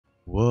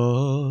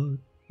What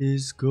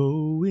is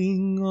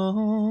going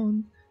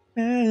on,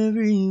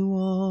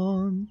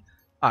 everyone?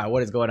 All right,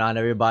 what is going on,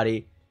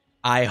 everybody?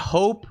 I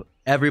hope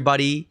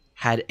everybody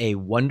had a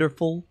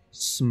wonderful,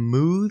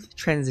 smooth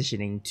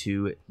transitioning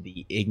to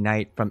the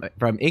Ignite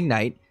from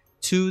Ignite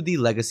to the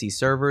Legacy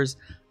servers.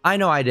 I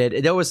know I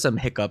did. There was some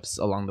hiccups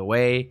along the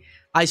way.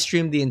 I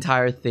streamed the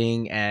entire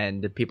thing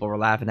and people were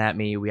laughing at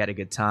me. We had a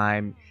good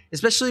time,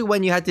 especially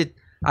when you had to.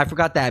 I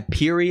forgot that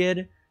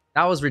period.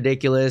 That was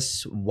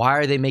ridiculous. Why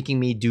are they making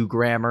me do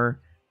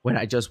grammar when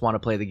I just want to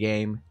play the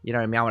game? You know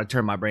what I mean? I want to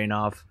turn my brain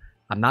off.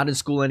 I'm not in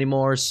school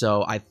anymore,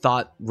 so I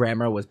thought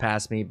grammar was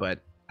past me, but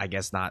I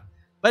guess not.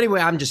 But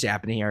anyway, I'm just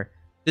yapping here.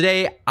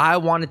 Today, I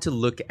wanted to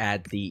look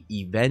at the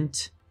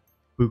event,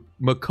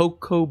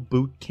 Mokoko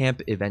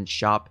Bootcamp event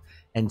shop,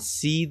 and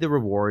see the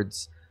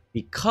rewards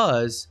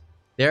because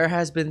there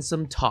has been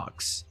some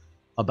talks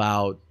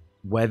about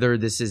whether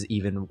this is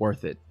even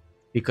worth it.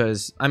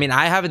 Because, I mean,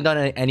 I haven't done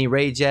any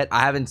raids yet. I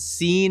haven't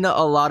seen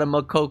a lot of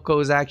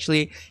Mokokos,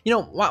 actually. You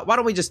know, why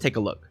don't we just take a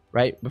look,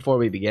 right? Before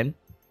we begin.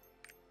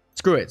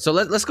 Screw it. So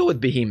let's go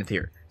with Behemoth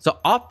here. So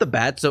off the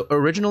bat, so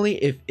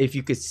originally, if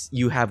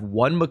you have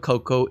one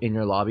Mokoko in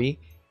your lobby,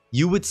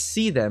 you would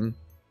see them,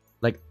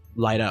 like,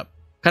 light up.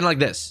 Kind of like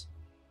this.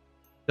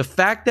 The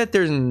fact that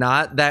there's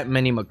not that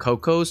many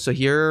Mokokos. So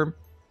here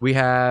we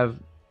have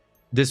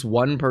this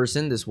one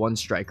person, this one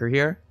striker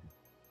here.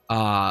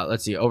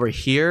 Let's see. Over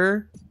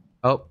here...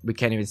 Oh, we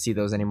can't even see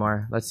those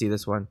anymore. Let's see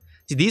this one.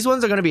 See, these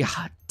ones are going to be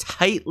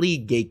tightly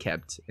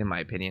gate-kept, in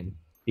my opinion,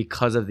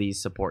 because of these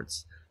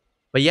supports.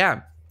 But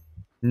yeah,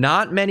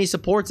 not many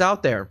supports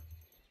out there.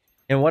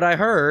 And what I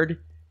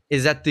heard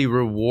is that the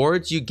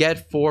rewards you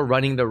get for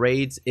running the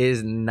raids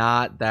is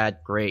not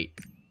that great.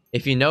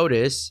 If you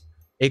notice,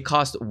 it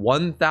costs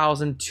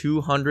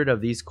 1,200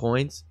 of these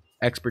coins,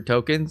 expert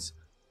tokens,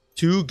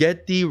 to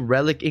get the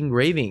relic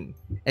engraving.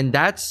 And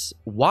that's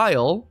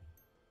while...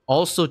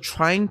 also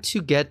trying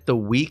to get the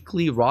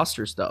weekly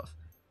roster stuff.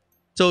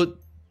 So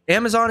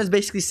Amazon is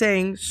basically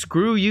saying,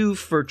 screw you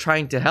for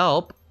trying to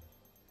help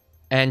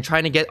and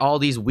trying to get all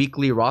these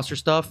weekly roster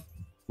stuff.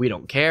 We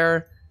don't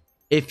care.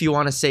 If you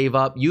want to save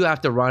up, you have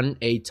to run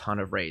a ton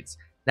of raids.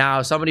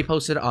 Now, somebody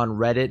posted on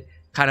Reddit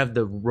kind of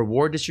the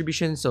reward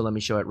distribution. So let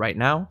me show it right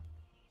now.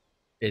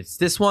 It's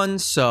this one.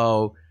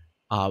 So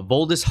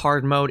Voldus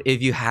hard mode,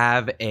 if you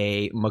have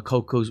a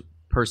Mokoko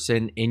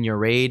person in your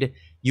raid,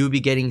 you would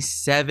be getting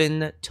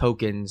 7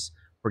 tokens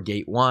for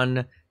gate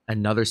 1,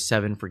 another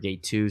 7 for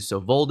gate 2. So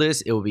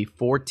Voldus, it will be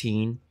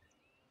 14.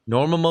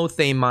 Normal mode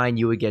Thane Mine,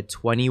 you would get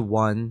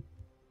 21.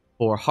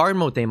 For hard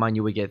mode Thane Mine,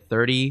 you would get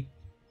 30.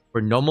 For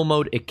normal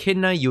mode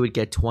Echidna, you would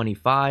get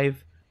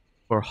 25.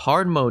 For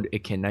hard mode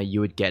Echidna, you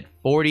would get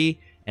 40.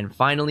 And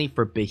finally,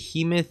 for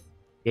Behemoth,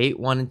 gate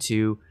 1 and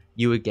 2,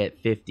 you would get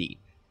 50.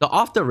 So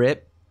off the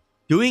rip,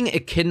 doing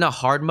Echidna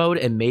hard mode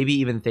and maybe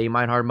even Thane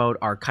Mine hard mode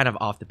are kind of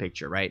off the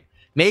picture, right?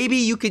 Maybe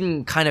you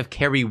can kind of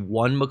carry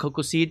one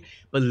Mokoko seed,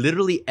 but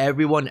literally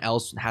everyone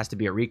else has to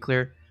be a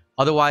reclear.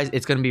 Otherwise,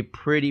 it's going to be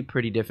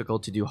pretty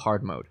difficult to do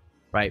hard mode,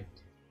 right?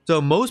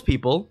 So most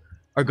people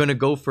are going to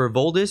go for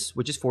Voldus,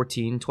 which is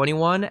 14,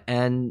 21,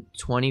 and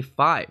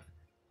 25.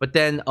 But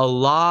then a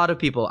lot of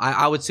people,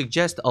 I would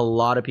suggest a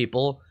lot of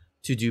people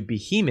to do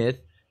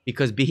Behemoth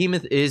because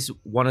Behemoth is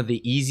one of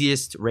the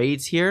easiest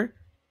raids here,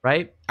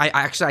 right?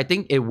 I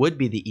think it would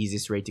be the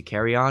easiest raid to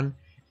carry on,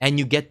 and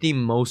you get the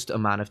most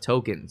amount of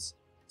tokens.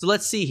 So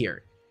let's see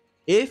here.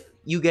 If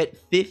you get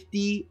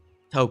 50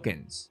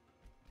 tokens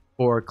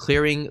for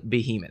clearing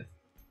Behemoth,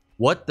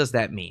 what does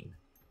that mean?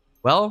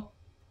 Well,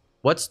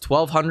 what's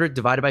 1,200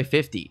 divided by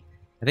 50?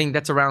 I think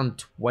that's around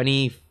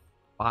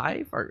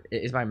 25, or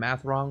is my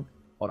math wrong?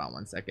 Hold on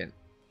one second.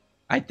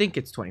 I think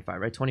it's 25,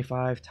 right?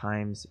 25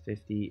 times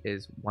 50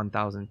 is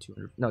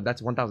 1,200. No,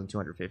 that's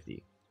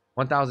 1,250.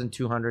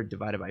 1,200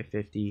 divided by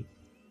 50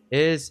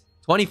 is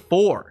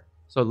 24.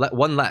 So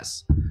one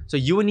less. So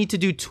you would need to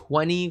do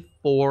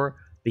 24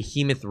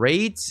 Behemoth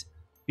raids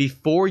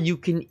before you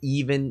can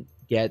even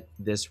get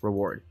this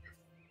reward.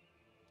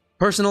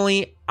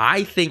 Personally,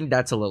 I think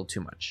that's a little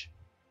too much,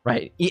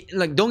 right?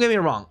 Like, don't get me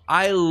wrong.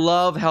 I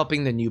love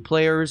helping the new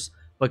players,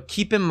 but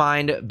keep in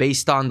mind,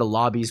 based on the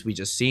lobbies we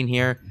just seen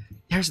here,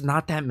 there's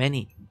not that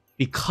many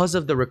because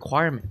of the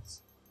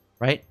requirements,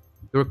 right?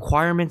 The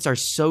requirements are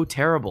so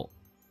terrible.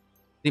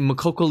 The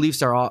Mokoko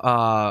Leafs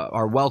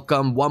are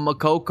welcome. 1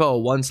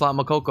 Mokoko, 1 slot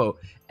Mokoko.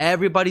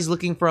 Everybody's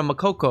looking for a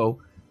Mokoko,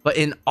 but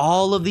in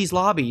all of these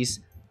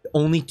lobbies,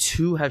 only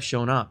 2 have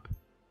shown up.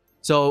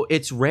 So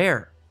it's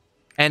rare.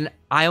 And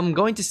I am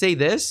going to say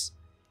this.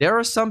 There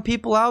are some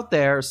people out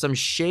there, some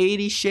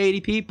shady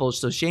people,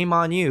 so shame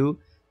on you,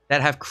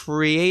 that have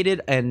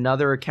created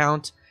another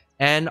account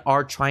and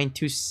are trying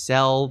to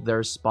sell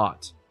their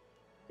spot.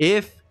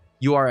 If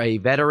you are a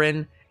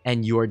veteran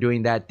and you are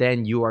doing that,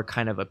 then you are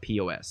kind of a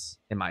POS,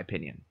 in my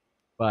opinion.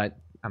 But,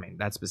 I mean,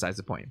 that's besides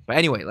the point. But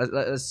anyway,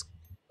 let's...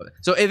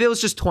 So if it was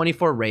just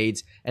 24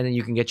 raids, and then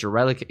you can get your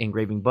relic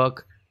engraving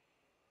book,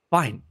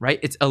 fine, right?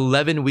 It's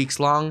 11 weeks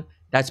long.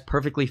 That's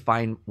perfectly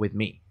fine with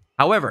me.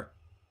 However,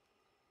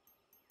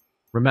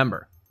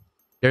 remember,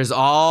 There's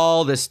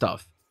all this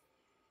stuff.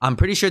 I'm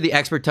pretty sure the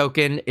expert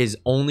token is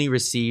only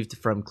received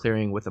from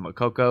clearing with a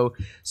Mokoko.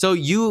 So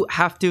you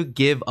have to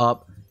give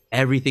up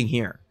everything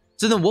here.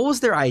 So then what was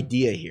their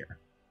idea here,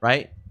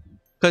 right?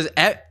 Because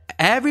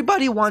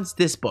everybody wants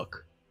this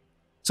book.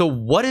 So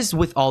what is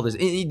with all this?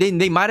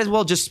 They might as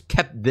well just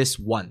kept this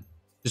one.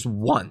 Just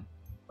one,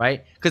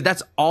 right? Because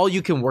that's all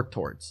you can work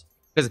towards.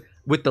 Because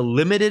with the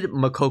limited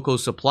Mokoko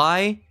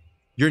supply,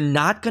 you're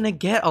not going to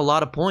get a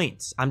lot of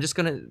points. I'm just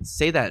going to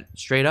say that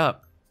straight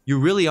up. You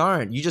really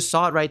aren't. You just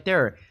saw it right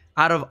there.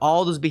 Out of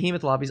all those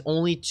behemoth lobbies,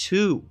 only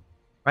 2,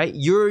 right?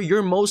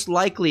 You're most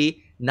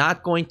likely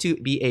not going to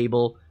be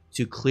able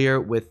to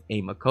clear with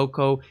a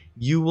Mokoko.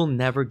 You will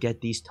never get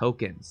these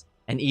tokens.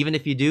 And even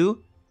if you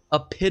do, a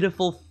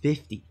pitiful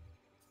 50.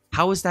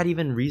 How is that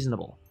even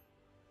reasonable,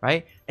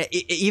 right?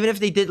 Even if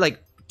they did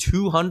like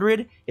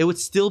 200, it would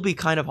still be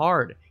kind of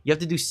hard. You have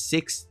to do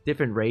 6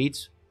 different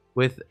raids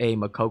with a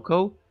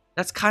Mokoko.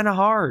 That's kind of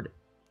hard.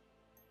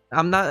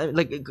 I'm not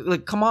like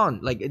come on,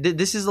 like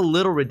this is a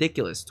little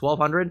ridiculous.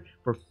 1200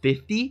 for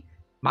 50.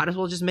 Might as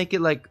well just make it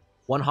like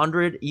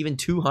 100, even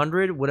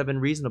 200 would have been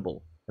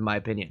reasonable in my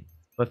opinion.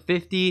 But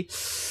 50,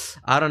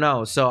 I don't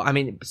know. So I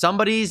mean,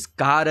 somebody's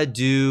gotta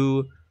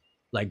do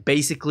like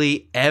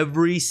basically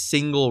every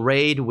single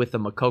raid with a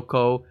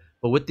Mokoko,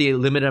 but with the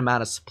limited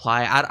amount of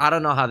supply. I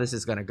don't know how this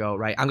is gonna go,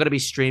 right? I'm gonna be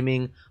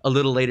streaming a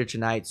little later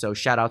tonight, so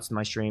shout outs to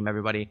my stream,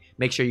 everybody.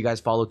 Make sure you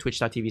guys follow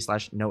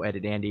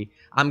twitch.tv/noeditandy.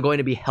 I'm going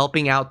to be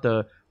helping out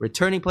the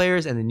returning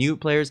players and the new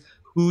players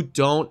who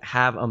don't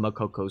have a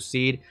Mokoko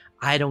seed.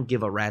 I don't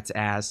give a rat's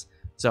ass,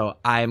 so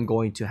I am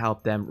going to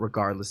help them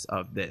regardless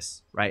of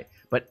this, right?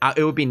 But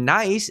it would be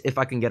nice if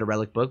I can get a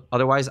relic book.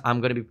 Otherwise,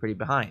 I'm gonna be pretty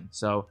behind.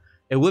 So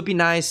it would be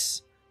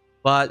nice,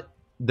 but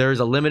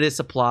there's a limited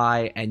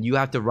supply and you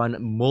have to run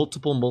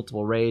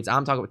multiple raids.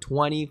 I'm talking about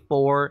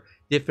 24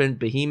 different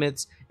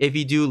behemoths. If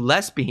you do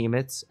less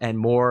behemoths and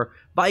more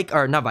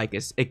not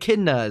Vicus,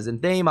 echidnas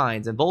and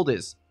thamines and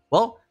Voldas,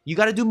 well, you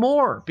got to do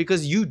more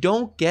because you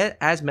don't get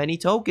as many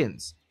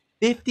tokens.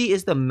 50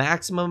 is the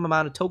maximum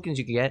amount of tokens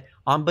you can get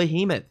on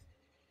behemoth.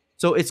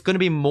 So it's going to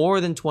be more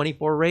than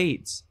 24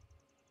 raids.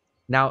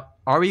 Now,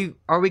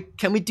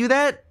 can we do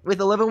that with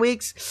 11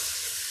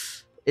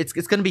 weeks? It's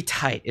going to be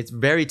tight. It's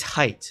very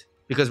tight.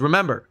 Because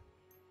remember,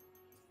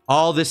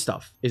 all this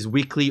stuff is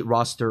weekly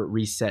roster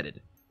resetted,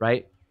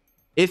 right?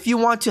 If you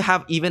want to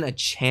have even a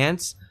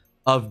chance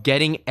of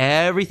getting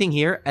everything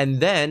here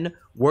and then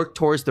work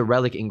towards the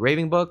relic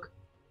engraving book,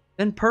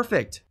 then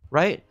perfect,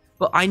 right?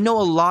 But I know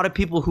a lot of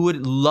people who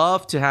would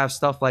love to have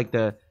stuff like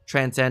the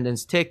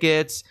Transcendence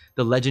tickets,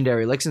 the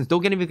legendary elixirs.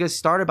 Don't get even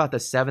started about the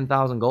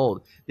 7,000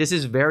 gold. This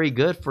is very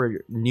good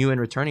for new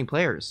and returning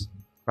players,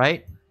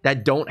 right?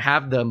 That don't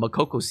have the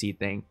Mokoko seed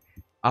thing.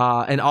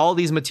 And all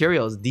these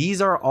materials, these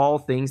are all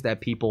things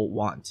that people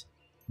want,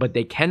 but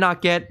they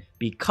cannot get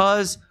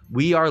because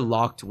we are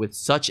locked with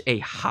such a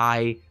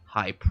high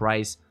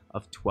price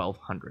of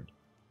 1,200.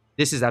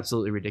 This is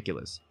absolutely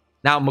ridiculous.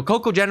 Now,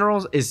 Mokoko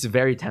Generals is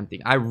very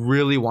tempting. I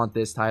really want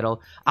this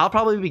title. I'll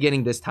probably be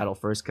getting this title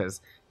first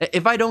because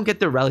if I don't get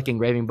the Relic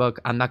Engraving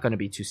book, I'm not going to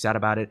be too sad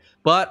about it.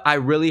 But I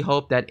really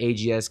hope that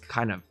AGS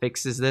kind of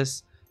fixes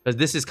this, because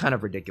this is kind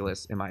of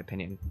ridiculous in my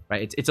opinion,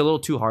 right? It's a little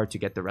too hard to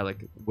get the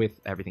relic with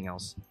everything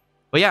else.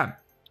 But yeah,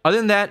 other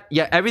than that,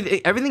 yeah,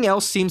 everything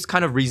else seems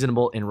kind of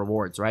reasonable in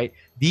rewards, right?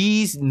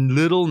 These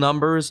little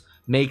numbers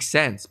make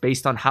sense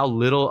based on how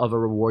little of a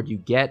reward you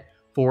get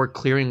for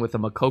clearing with a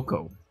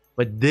Mokoko.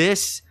 But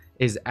this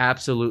is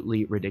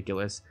absolutely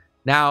ridiculous.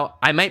 Now,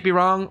 I might be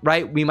wrong,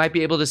 right? We might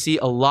be able to see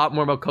a lot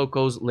more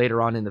Mokokos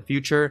later on in the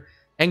future.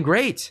 And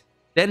great.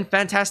 Then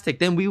fantastic.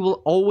 Then we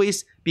will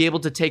always be able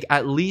to take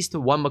at least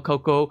one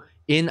Mokoko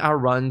in our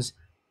runs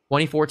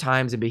 24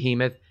 times in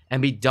Behemoth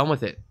and be done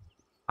with it.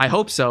 I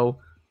hope so,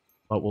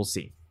 but we'll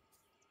see.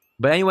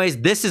 But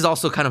anyways, this is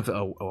also kind of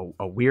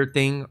a weird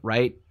thing,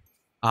 right?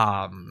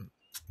 I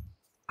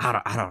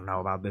don't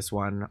know about this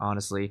one,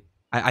 honestly.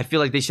 I feel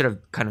like they should have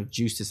kind of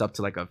juiced this up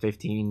to like a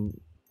 15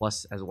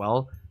 plus as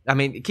well. I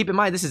mean, keep in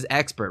mind, this is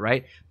expert,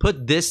 right?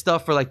 Put this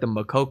stuff for like the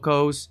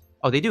Mokokos.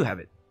 Oh, they do have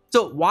it.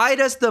 So why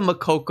does the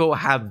Mokoko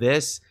have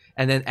this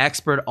and then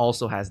expert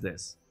also has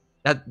this?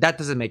 That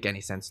doesn't make any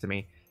sense to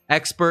me.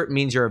 Expert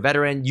means you're a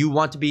veteran. You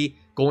want to be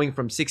going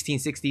from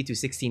 1660 to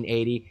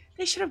 1680.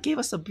 They should have gave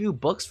us a few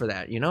books for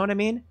that. You know what I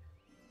mean?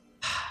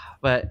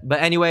 But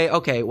anyway,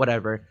 okay,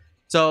 whatever.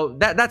 So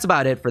that's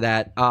about it for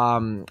that.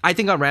 I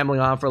think I'm rambling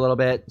on for a little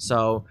bit.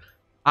 So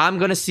I'm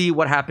going to see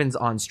what happens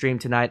on stream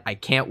tonight. I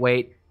can't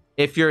wait.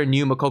 If you're a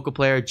new Mokoko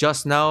player,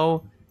 just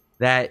know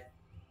that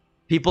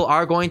people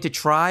are going to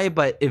try,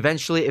 but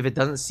eventually, if it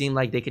doesn't seem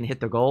like they can hit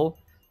their goal,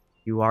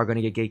 you are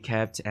going to get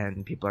gatekept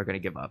and people are going to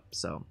give up.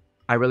 So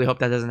I really hope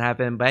that doesn't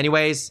happen. But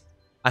anyways,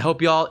 I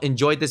hope you all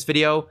enjoyed this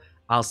video.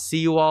 I'll see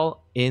you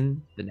all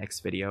in the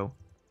next video.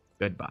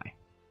 Goodbye.